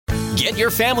Get your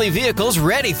family vehicles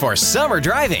ready for summer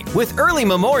driving with early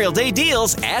Memorial Day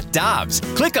deals at Dobbs.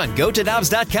 Click on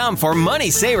GoToDobbs.com for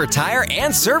money saver tire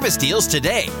and service deals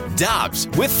today. Dobbs,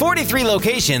 with 43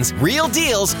 locations, real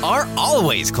deals are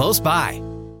always close by.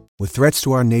 With threats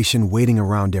to our nation waiting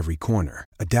around every corner,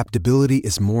 adaptability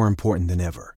is more important than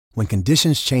ever. When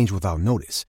conditions change without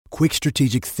notice, quick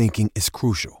strategic thinking is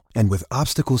crucial. And with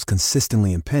obstacles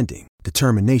consistently impending,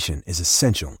 determination is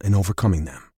essential in overcoming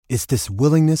them. It's this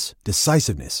willingness,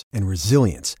 decisiveness, and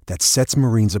resilience that sets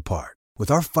Marines apart. With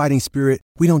our fighting spirit,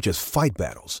 we don't just fight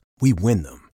battles, we win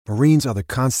them. Marines are the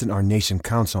constant our nation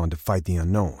counts on to fight the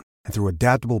unknown. And through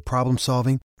adaptable problem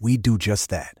solving, we do just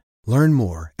that. Learn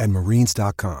more at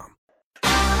marines.com.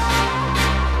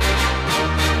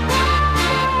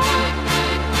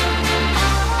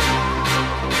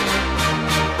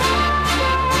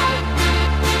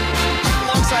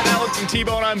 And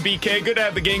T-Bone, I'm BK. Good to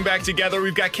have the gang back together.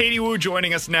 We've got Katie Woo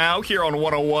joining us now here on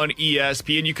 101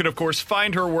 ESPN. You can, of course,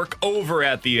 find her work over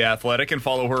at The Athletic and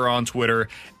follow her on Twitter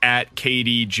at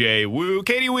KatieJWoo.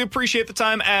 Katie, we appreciate the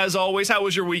time as always. How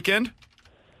was your weekend?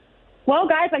 Well,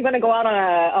 guys, I'm going to go out on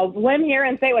a limb here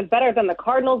and say it was better than the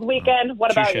Cardinals weekend.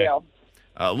 What about you?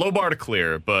 Low bar to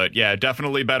clear, but yeah,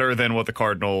 definitely better than what the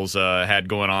Cardinals had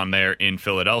going on there in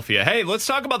Philadelphia. Hey, let's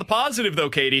talk about the positive, though,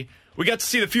 Katie. We got to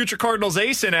see the future Cardinals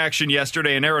ace in action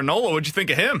yesterday in Aaron Nola. What'd you think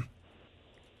of him?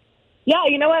 Yeah,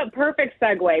 you know what? Perfect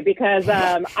segue, because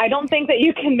I don't think that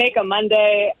you can make a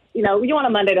Monday, you want a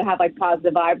Monday to have like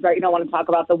positive vibes, right? You don't want to talk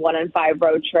about the 1-5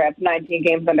 road trip, 19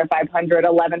 games under 500,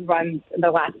 11 runs in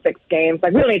the last 6 games.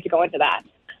 Like, we don't need to go into that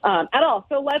at all.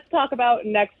 So let's talk about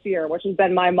next year, which has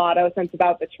been my motto since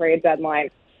about the trade deadline.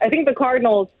 I think the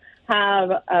Cardinals have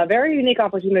a very unique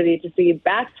opportunity to see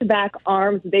back-to-back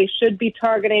arms they should be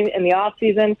targeting in the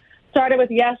offseason. Started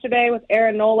with yesterday with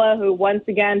Aaron Nola, who once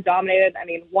again dominated.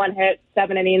 1 hit,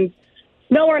 7 innings,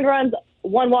 no earned runs,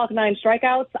 1 walk, 9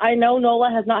 strikeouts. I know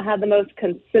Nola has not had the most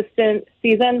consistent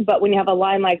season, but when you have a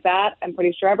line like that, I'm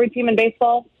pretty sure every team in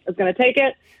baseball is going to take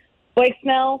it. Blake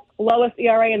Snell, lowest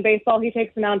ERA in baseball. He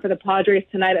takes the mound for the Padres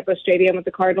tonight at Busch Stadium with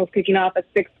the Cardinals kicking off a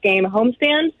 6-game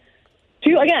homestand.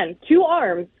 Two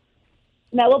arms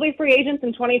that will be free agents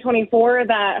in 2024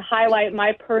 that highlight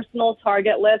my personal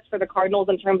target list for the Cardinals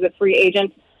in terms of free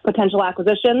agent potential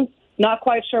acquisitions. Not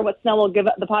quite sure what Snell will give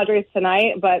the Padres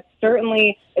tonight, but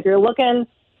certainly if you're looking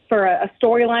for a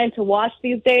storyline to watch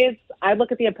these days, I'd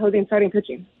look at the opposing starting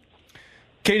pitching.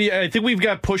 Katie, I think we've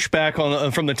got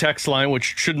pushback from the text line,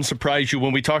 which shouldn't surprise you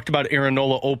when we talked about Aaron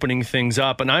Nola opening things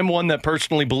up. And I'm one that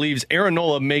personally believes Aaron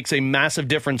Nola makes a massive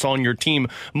difference on your team,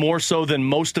 more so than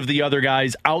most of the other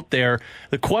guys out there.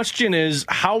 The question is,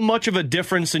 how much of a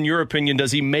difference, in your opinion,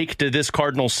 does he make to this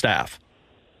Cardinals staff?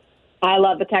 I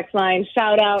love the text line.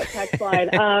 Shout out, text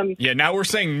line. Yeah, now we're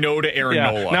saying no to Aaron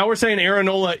Nola. Now we're saying Aaron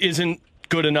Nola isn't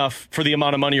good enough for the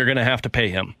amount of money you're going to have to pay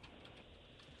him.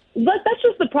 But that's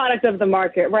just the product of the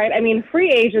market, right? Free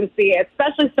agency,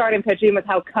 especially starting pitching with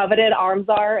how coveted arms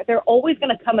are, they're always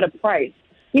going to come at a price.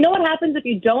 You know what happens if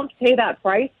you don't pay that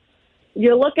price?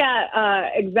 You look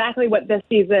at exactly what this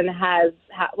season has,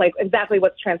 exactly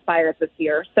what's transpired this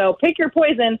year. So pick your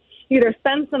poison. Either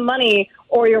spend some money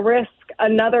or you risk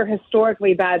another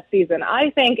historically bad season. I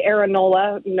think Aaron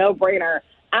Nola, no-brainer,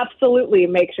 absolutely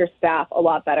makes your staff a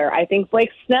lot better. I think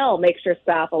Blake Snell makes your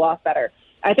staff a lot better.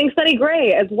 I think Sonny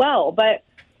Gray as well. But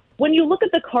when you look at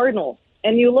the Cardinals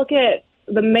and you look at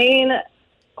the main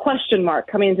question mark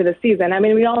coming into the season,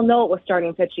 we all know it was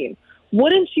starting pitching.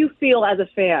 Wouldn't you feel as a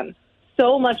fan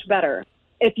so much better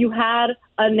if you had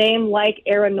a name like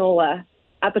Aaron Nola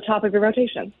at the top of your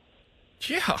rotation?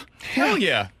 Yeah. Hell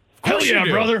yeah. Hell yeah,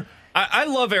 brother. I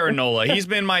love Aaron Nola. He's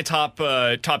been my top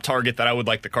target that I would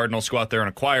like the Cardinals to go out there and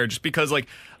acquire, just because,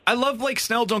 I love Blake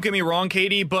Snell, don't get me wrong,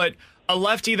 Katie, but a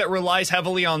lefty that relies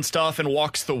heavily on stuff and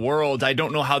walks the world, I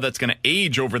don't know how that's going to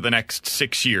age over the next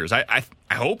 6 years. I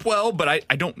hope well, but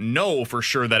I don't know for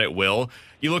sure that it will.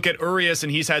 You look at Urias,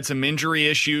 and he's had some injury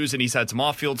issues, and he's had some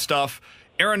off-field stuff.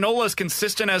 Aaron Nola is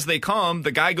consistent as they come.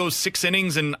 The guy goes 6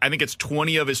 innings, and I think it's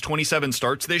 20 of his 27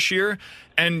 starts this year.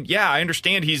 And, yeah, I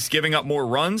understand he's giving up more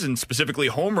runs, and specifically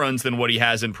home runs, than what he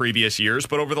has in previous years.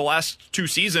 But over the last 2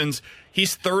 seasons,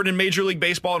 he's 3rd in Major League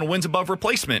Baseball and wins above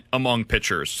replacement among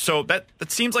pitchers. So that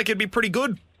seems like it'd be pretty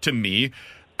good to me.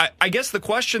 I guess the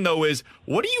question, though, is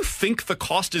what do you think the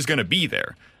cost is going to be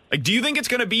there? Do you think it's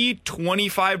going to be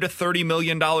 $25 to $30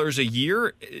 million a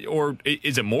year, or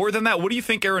is it more than that? What do you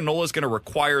think Aaron Nola is going to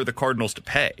require the Cardinals to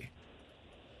pay?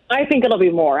 I think it'll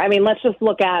be more. Let's just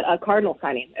look at a Cardinal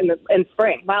signing in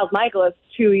spring. Miles Michaelis,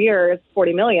 2 years,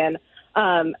 $40 million.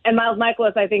 And Miles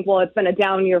Michaelis, I think, it's been a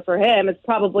down year for him. It's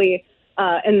probably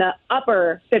in the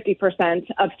upper 50%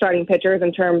 of starting pitchers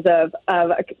in terms of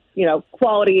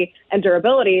quality and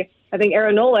durability. I think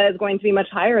Aaron Nola is going to be much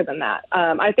higher than that.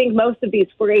 I think most of these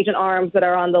free agent arms that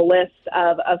are on the list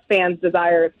of fans'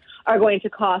 desires are going to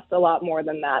cost a lot more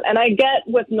than that. And I get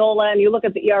with Nola, and you look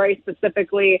at the ERA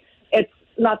specifically, it's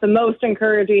not the most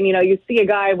encouraging. You see a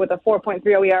guy with a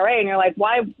 4.30 ERA, and you're like,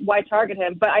 why target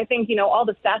him? But I think, all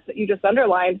the stats that you just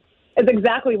underlined is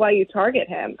exactly why you target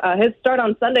him. His start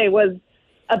on Sunday was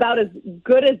about as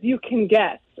good as you can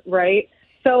get, right?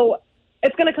 So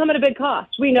it's going to come at a big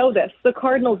cost. We know this. The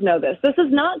Cardinals know this. This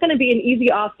is not going to be an easy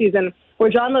offseason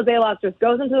where John Mozeliak just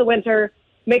goes into the winter,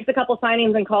 makes a couple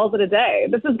signings, and calls it a day.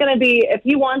 This is going to be, if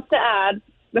he wants to add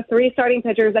the 3 starting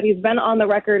pitchers that he's been on the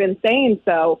record in saying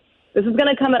so, this is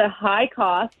going to come at a high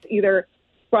cost, either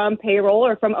from payroll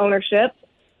or from ownership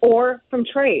or from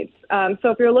trades.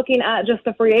 So if you're looking at just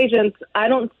the free agents, I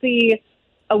don't see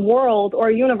a world or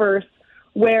a universe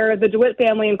where the DeWitt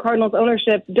family and Cardinals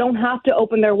ownership don't have to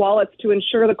open their wallets to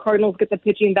ensure the Cardinals get the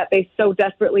pitching that they so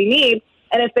desperately need.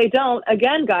 And if they don't,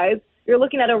 again, guys, you're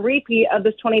looking at a repeat of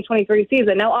this 2023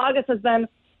 season. Now, August has been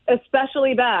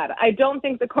especially bad. I don't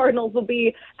think the Cardinals will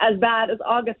be as bad as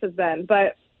August has been,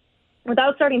 but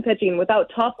without starting pitching, without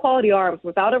top quality arms,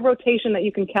 without a rotation that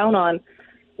you can count on,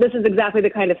 this is exactly the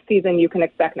kind of season you can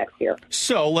expect next year.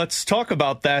 So let's talk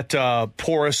about that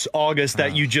porous August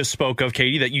that you just spoke of,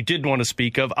 Katie, that you did want to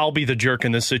speak of. I'll be the jerk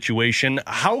in this situation.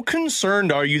 How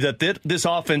concerned are you that this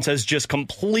offense has just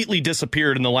completely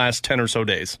disappeared in the last 10 or so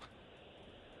days?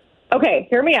 Okay,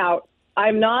 hear me out.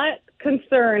 I'm not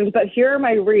concerned, but here are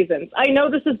my reasons. I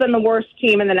know this has been the worst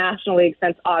team in the National League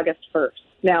since August 1st.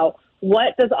 Now,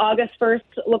 what does August 1st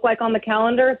look like on the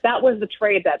calendar? That was the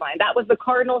trade deadline. That was the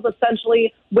Cardinals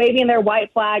essentially waving their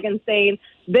white flag and saying,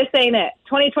 this ain't it.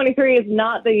 2023 is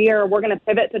not the year. We're going to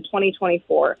pivot to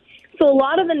 2024. So a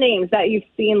lot of the names that you've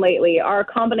seen lately are a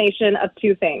combination of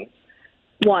two things.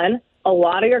 One, a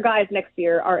lot of your guys next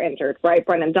year are injured, right?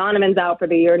 Brendan Donovan's out for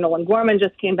the year. Nolan Gorman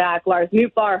just came back. Lars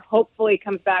Nootbaar hopefully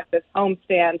comes back this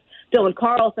homestand. Dylan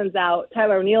Carlson's out.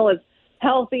 Tyler O'Neill is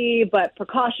healthy but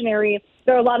precautionary.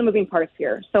 There are a lot of moving parts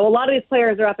here. So a lot of these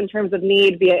players are up in terms of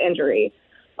need via injury.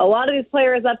 A lot of these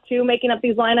players up too, making up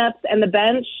these lineups, and the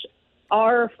bench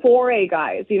are 4A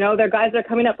guys. They're guys that are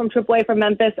coming up from AAA from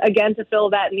Memphis, again, to fill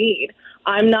that need.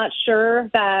 I'm not sure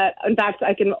that, in fact,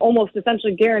 I can almost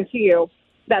essentially guarantee you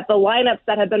that the lineups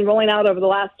that have been rolling out over the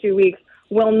last 2 weeks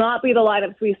will not be the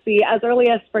lineups we see as early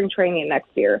as spring training next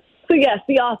year. So yes,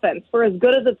 the offense, for as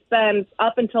good as it's been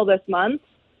up until this month,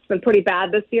 it's been pretty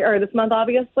bad this month,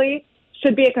 obviously,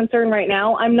 should be a concern right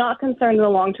now. I'm not concerned in the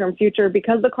long-term future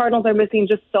because the Cardinals are missing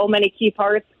just so many key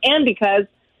parts and because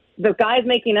the guys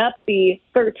making up the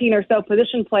 13 or so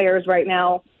position players right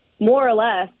now, more or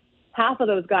less, half of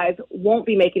those guys won't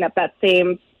be making up that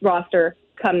same roster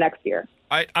come next year.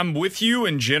 I'm with you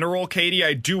in general, Katie.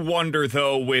 I do wonder,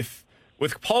 though, with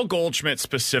Paul Goldschmidt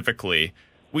specifically,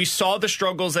 we saw the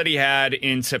struggles that he had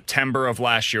in September of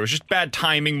last year. It was just bad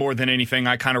timing more than anything.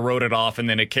 I kind of wrote it off, and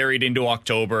then it carried into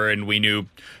October, and we knew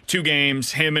 2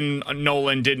 games, him and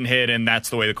Nolan didn't hit, and that's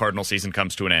the way the Cardinal season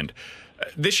comes to an end.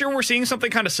 This year we're seeing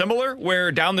something kind of similar,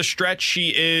 where down the stretch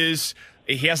he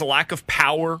has a lack of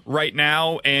power right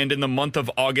now, and in the month of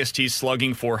August he's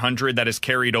slugging .400 that is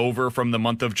carried over from the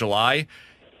month of July.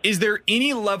 Is there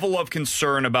any level of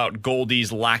concern about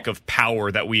Goldie's lack of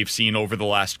power that we've seen over the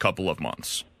last couple of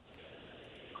months?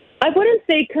 I wouldn't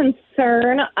say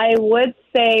concern. I would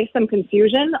say some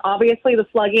confusion. Obviously, the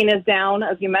slugging is down.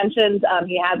 As you mentioned,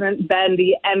 he hasn't been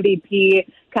the MVP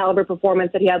caliber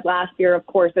performance that he had last year. Of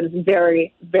course, it is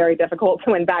very, very difficult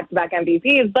to win back-to-back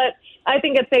MVPs. But I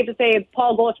think it's safe to say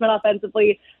Paul Goldschmidt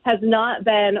offensively has not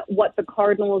been what the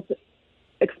Cardinals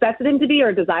expected him to be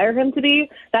or desire him to be.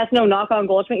 That's no knock on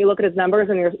Goldschmidt. You look at his numbers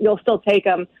and you'll still take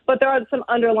him. But there are some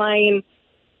underlying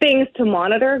things to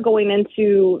monitor going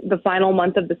into the final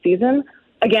month of the season.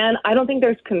 Again, I don't think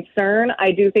there's concern.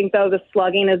 I do think, though, the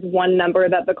slugging is one number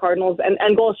that the Cardinals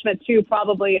and Goldschmidt, too,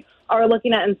 probably are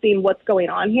looking at and seeing what's going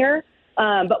on here.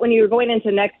 But when you're going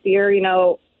into next year,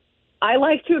 I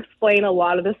like to explain a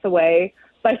lot of this away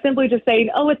by simply just saying,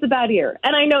 oh, it's a bad year.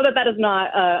 And I know that is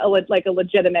not a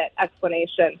legitimate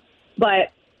explanation.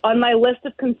 But on my list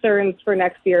of concerns for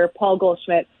next year, Paul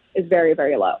Goldschmidt is very,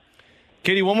 very low.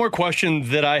 Katie, one more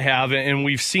question that I have, and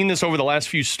we've seen this over the last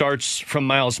few starts from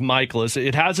Miles Mikolas.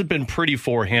 It hasn't been pretty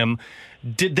for him.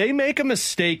 Did they make a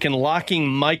mistake in locking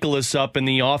Mikolas up in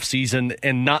the offseason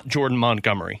and not Jordan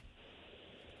Montgomery?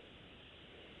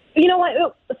 You know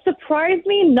what? It surprised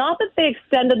me not that they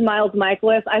extended Miles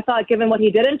Michaelis. I thought, given what he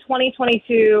did in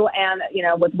 2022, and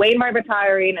with Wainwright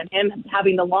retiring and him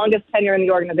having the longest tenure in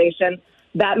the organization,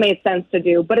 that made sense to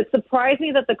do. But it surprised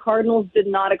me that the Cardinals did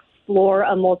not explore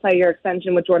a multi-year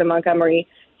extension with Jordan Montgomery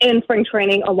in spring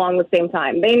training along the same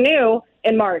time. They knew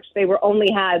in March they were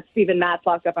only had Steven Matz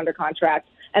locked up under contract,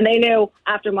 and they knew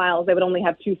after Miles they would only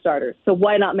have 2 starters. So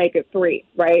why not make it 3,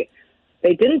 right?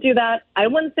 They didn't do that. I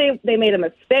wouldn't say they made a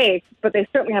mistake, but they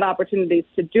certainly had opportunities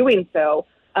to doing so.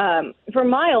 For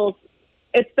Miles,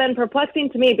 it's been perplexing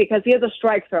to me because he is a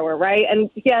strike thrower, right? And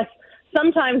yes,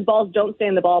 sometimes balls don't stay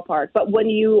in the ballpark, but when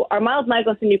you are Miles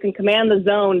Michaelis and you can command the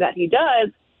zone that he does,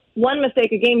 one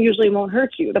mistake a game usually won't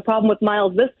hurt you. The problem with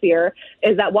Miles this year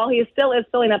is that while he still is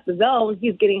filling up the zone,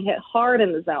 he's getting hit hard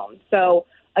in the zone. So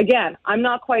again, I'm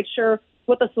not quite sure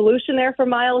what the solution there for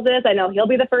Miles is. I know he'll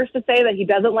be the first to say that he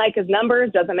doesn't like his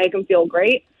numbers, doesn't make him feel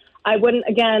great. I wouldn't,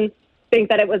 again, think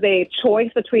that it was a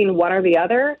choice between one or the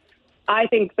other. I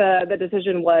think the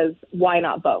decision was, why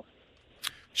not both?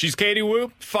 She's Katie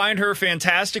Woo. Find her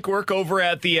fantastic work over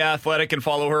at The Athletic and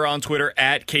follow her on Twitter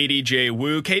at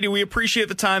KatieJWoo. Katie, we appreciate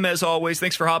the time as always.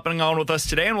 Thanks for hopping on with us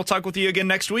today, and we'll talk with you again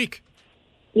next week.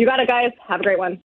 You got it, guys. Have a great one.